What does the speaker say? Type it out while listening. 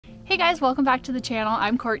Hey guys, welcome back to the channel.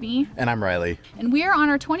 I'm Courtney. And I'm Riley. And we are on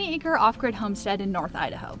our 20-acre off-grid homestead in North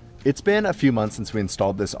Idaho. It's been a few months since we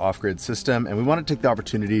installed this off-grid system, and we want to take the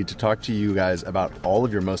opportunity to talk to you guys about all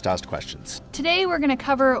of your most asked questions. Today we're going to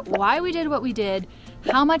cover why we did what we did,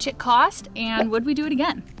 how much it cost, and would we do it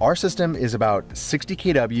again? Our system is about 60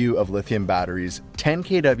 kW of lithium batteries, 10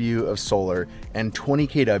 kW of solar, and 20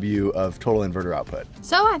 kW of total inverter output.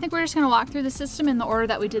 So I think we're just going to walk through the system in the order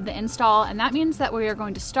that we did the install, and that means that we are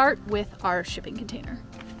going to start with our shipping container.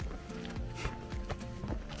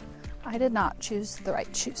 I did not choose the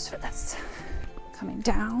right shoes for this. Coming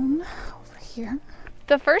down over here.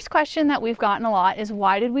 The first question that we've gotten a lot is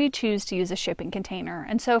why did we choose to use a shipping container?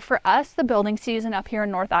 And so for us, the building season up here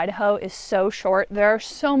in North Idaho is so short. There are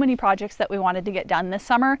so many projects that we wanted to get done this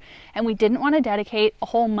summer, and we didn't want to dedicate a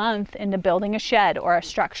whole month into building a shed or a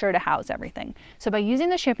structure to house everything. So by using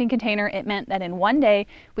the shipping container, it meant that in one day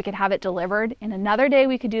we could have it delivered, in another day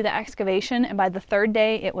we could do the excavation, and by the third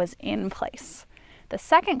day it was in place. The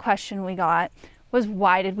second question we got was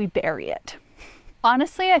why did we bury it?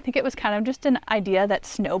 Honestly, I think it was kind of just an idea that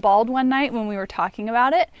snowballed one night when we were talking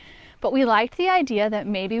about it, but we liked the idea that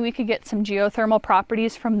maybe we could get some geothermal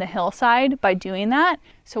properties from the hillside by doing that.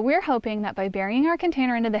 So we're hoping that by burying our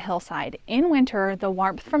container into the hillside, in winter, the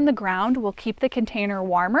warmth from the ground will keep the container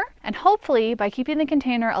warmer, and hopefully by keeping the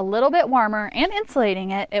container a little bit warmer and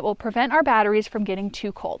insulating it, it will prevent our batteries from getting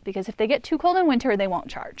too cold, because if they get too cold in winter, they won't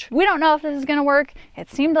charge. We don't know if this is going to work. It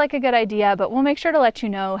seemed like a good idea, but we'll make sure to let you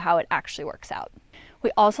know how it actually works out. We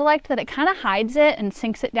also liked that it kind of hides it and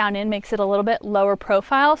sinks it down in, makes it a little bit lower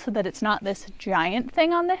profile so that it's not this giant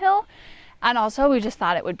thing on the hill. And also we just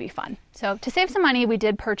thought it would be fun. So to save some money, we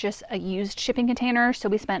did purchase a used shipping container. So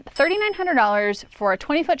we spent $3,900 for a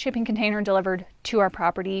 20-foot shipping container delivered to our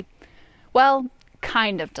property. Well,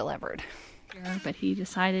 kind of delivered. But he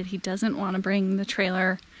decided he doesn't want to bring the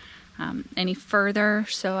trailer any further.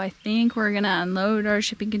 So I think we're gonna unload our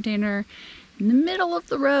shipping container in the middle of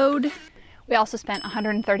the road. We also spent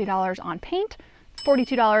 $130 on paint,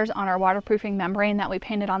 $42 on our waterproofing membrane that we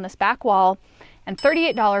painted on this back wall, and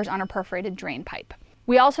 $38 on our perforated drain pipe.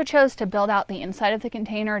 We also chose to build out the inside of the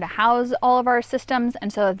container to house all of our systems,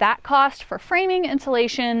 and so that cost for framing,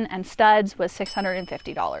 insulation, and studs was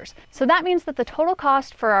 $650. So that means that the total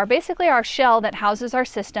cost for basically our shell that houses our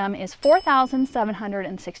system is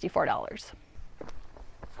 $4,764.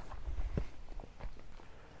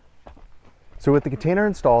 So with the container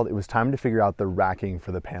installed, it was time to figure out the racking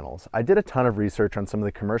for the panels. I did a ton of research on some of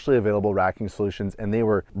the commercially available racking solutions, and they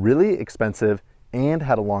were really expensive and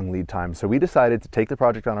had a long lead time. So we decided to take the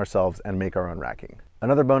project on ourselves and make our own racking.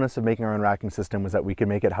 Another bonus of making our own racking system was that we could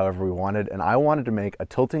make it however we wanted, and I wanted to make a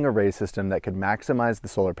tilting array system that could maximize the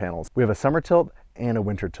solar panels. We have a summer tilt and a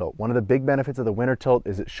winter tilt. One of the big benefits of the winter tilt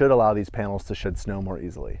is it should allow these panels to shed snow more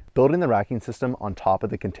easily. Building the racking system on top of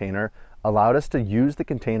the container allowed us to use the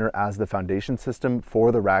container as the foundation system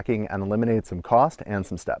for the racking and eliminate some cost and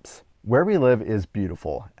some steps. Where we live is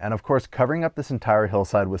beautiful, and of course covering up this entire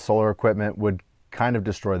hillside with solar equipment would kind of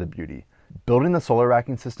destroy the beauty. Building the solar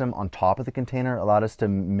racking system on top of the container allowed us to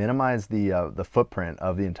minimize the footprint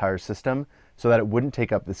of the entire system so that it wouldn't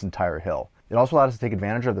take up this entire hill. It also allowed us to take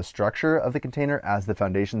advantage of the structure of the container as the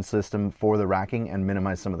foundation system for the racking and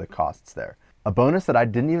minimize some of the costs there. A bonus that I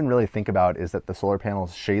didn't even really think about is that the solar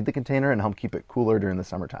panels shade the container and help keep it cooler during the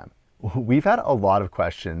summertime. We've had a lot of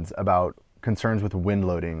questions about concerns with wind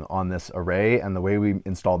loading on this array and the way we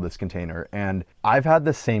installed this container, and I've had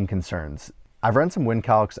the same concerns. I've run some wind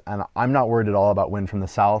calcs and I'm not worried at all about wind from the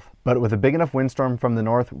south, but with a big enough windstorm from the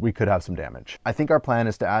north, we could have some damage. I think our plan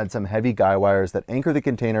is to add some heavy guy wires that anchor the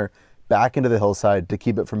container back into the hillside to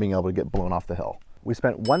keep it from being able to get blown off the hill. We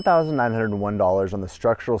spent $1,901 on the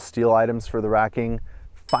structural steel items for the racking,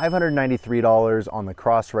 $593 on the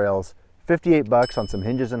cross rails, $58 on some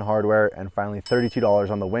hinges and hardware, and finally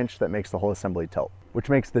 $32 on the winch that makes the whole assembly tilt, which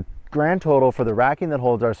makes the grand total for the racking that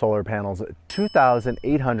holds our solar panels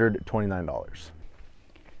 $2,829.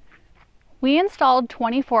 We installed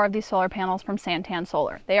 24 of these solar panels from Santan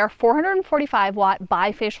Solar. They are 445 watt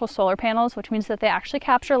bifacial solar panels, which means that they actually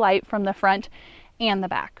capture light from the front and the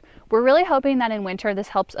back. We're really hoping that in winter this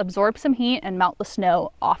helps absorb some heat and melt the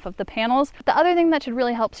snow off of the panels. The other thing that should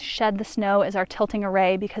really help shed the snow is our tilting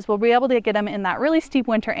array, because we'll be able to get them in that really steep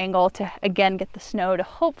winter angle to again get the snow to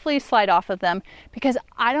hopefully slide off of them, because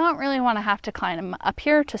I don't really want to have to climb up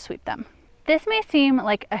here to sweep them. This may seem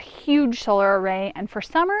like a huge solar array, and for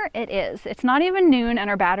summer it is. It's not even noon and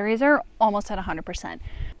our batteries are almost at 100%.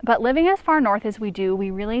 But living as far north as we do, we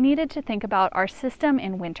really needed to think about our system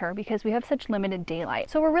in winter because we have such limited daylight.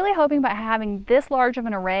 So we're really hoping by having this large of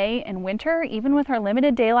an array in winter, even with our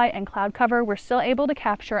limited daylight and cloud cover, we're still able to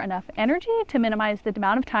capture enough energy to minimize the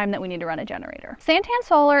amount of time that we need to run a generator. Santan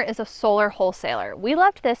Solar is a solar wholesaler. We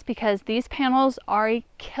loved this because these panels are a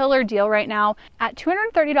killer deal right now at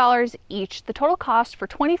 $230 each. The total cost for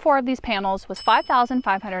 24 of these panels was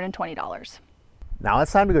 $5,520. Now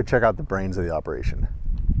it's time to go check out the brains of the operation.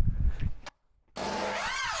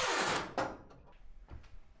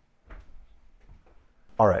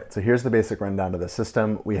 All right, so here's the basic rundown of the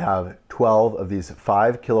system. We have 12 of these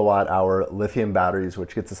 5 kilowatt hour lithium batteries,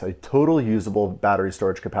 which gets us a total usable battery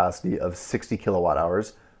storage capacity of 60 kilowatt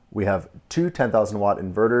hours. We have 2 10,000 watt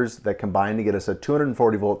inverters that combine to get us a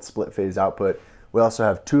 240 volt split phase output. We also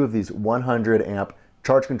have 2 of these 100 amp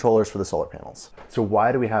charge controllers for the solar panels. So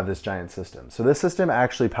why do we have this giant system? So this system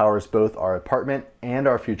actually powers both our apartment and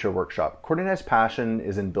our future workshop. Courtney and I's passion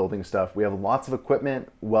is in building stuff. We have lots of equipment,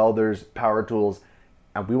 welders, power tools,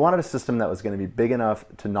 and we wanted a system that was going to be big enough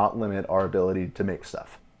to not limit our ability to make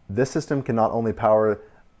stuff. This system can not only power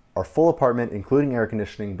our full apartment, including air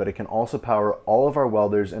conditioning, but it can also power all of our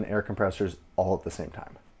welders and air compressors all at the same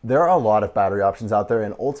time. There are a lot of battery options out there,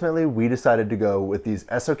 and ultimately we decided to go with these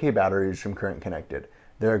SOK batteries from Current Connected.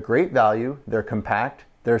 They're a great value, they're compact,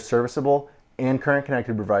 they're serviceable, and Current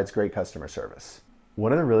Connected provides great customer service.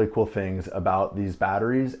 One of the really cool things about these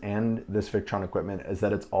batteries and this Victron equipment is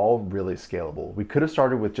that it's all really scalable. We could have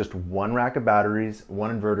started with just 1 rack of batteries,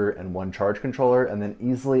 1 inverter, and 1 charge controller, and then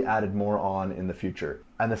easily added more on in the future.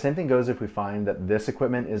 And the same thing goes if we find that this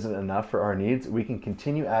equipment isn't enough for our needs, we can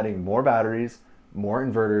continue adding more batteries, more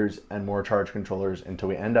inverters, and more charge controllers until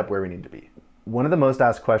we end up where we need to be. One of the most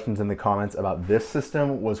asked questions in the comments about this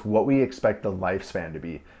system was what we expect the lifespan to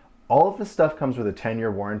be. All of this stuff comes with a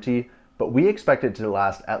 10-year warranty, but we expect it to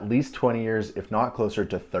last at least 20 years, if not closer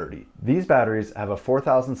to 30. These batteries have a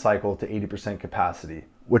 4,000 cycle to 80% capacity,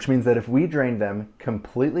 which means that if we drained them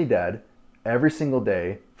completely dead every single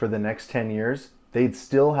day for the next 10 years, they'd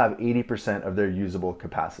still have 80% of their usable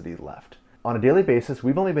capacity left. On a daily basis,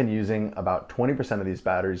 we've only been using about 20% of these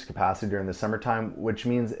batteries' capacity during the summertime, which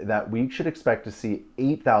means that we should expect to see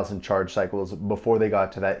 8,000 charge cycles before they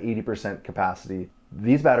got to that 80% capacity.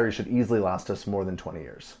 These batteries should easily last us more than 20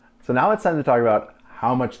 years. So now it's time to talk about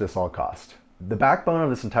how much this all cost. The backbone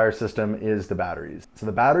of this entire system is the batteries. So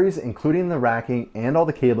the batteries, including the racking and all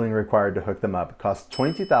the cabling required to hook them up, cost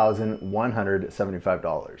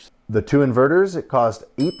 $22,175. The 2 inverters cost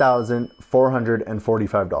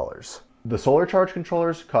 $8,445. The solar charge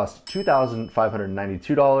controllers cost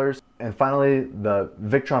 $2,592. And finally, the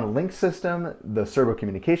Victron link system, the servo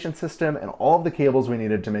communication system, and all of the cables we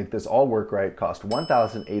needed to make this all work right cost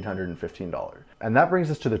 $1,815. And that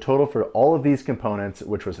brings us to the total for all of these components,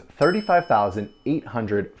 which was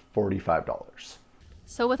 $35,845.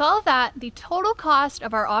 So with all of that, the total cost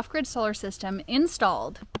of our off-grid solar system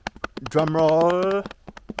installed, drum roll,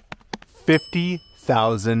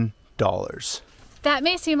 $50,000. That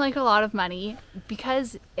may seem like a lot of money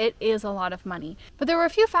because it is a lot of money, but there were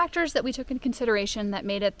a few factors that we took into consideration that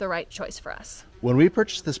made it the right choice for us. When we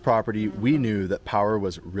purchased this property, we knew that power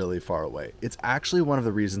was really far away. It's actually one of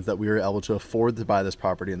the reasons that we were able to afford to buy this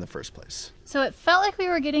property in the first place. So it felt like we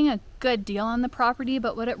were getting a good deal on the property,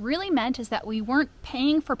 but what it really meant is that we weren't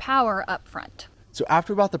paying for power up front. So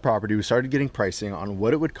after we bought the property, we started getting pricing on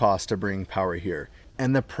what it would cost to bring power here.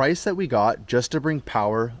 And the price that we got just to bring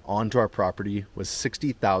power onto our property was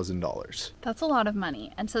 $60,000. That's a lot of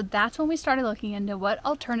money. And so that's when we started looking into what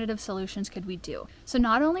alternative solutions could we do. So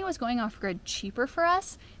not only was going off grid cheaper for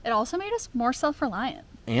us, it also made us more self-reliant.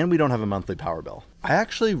 And we don't have a monthly power bill. I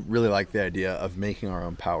actually really like the idea of making our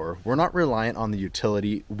own power. We're not reliant on the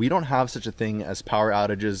utility. We don't have such a thing as power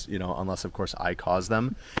outages, unless of course I cause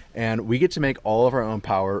them. And we get to make all of our own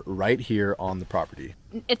power right here on the property.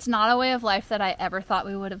 It's not a way of life that I ever thought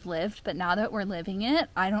we would have lived, but now that we're living it,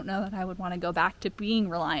 I don't know that I would want to go back to being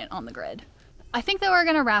reliant on the grid. I think that we're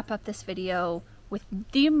going to wrap up this video with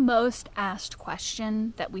the most asked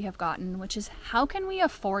question that we have gotten, which is how can we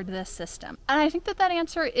afford this system? And I think that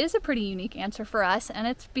answer is a pretty unique answer for us, and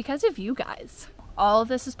it's because of you guys. All of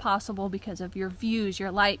this is possible because of your views,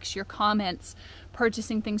 your likes, your comments,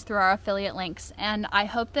 purchasing things through our affiliate links, and I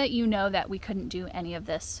hope that you know that we couldn't do any of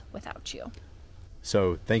this without you.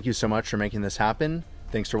 So thank you so much for making this happen.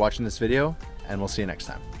 Thanks for watching this video, and we'll see you next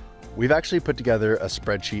time. We've actually put together a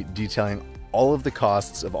spreadsheet detailing all of the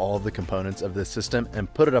costs of all of the components of this system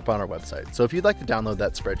and put it up on our website. So if you'd like to download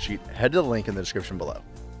that spreadsheet, head to the link in the description below.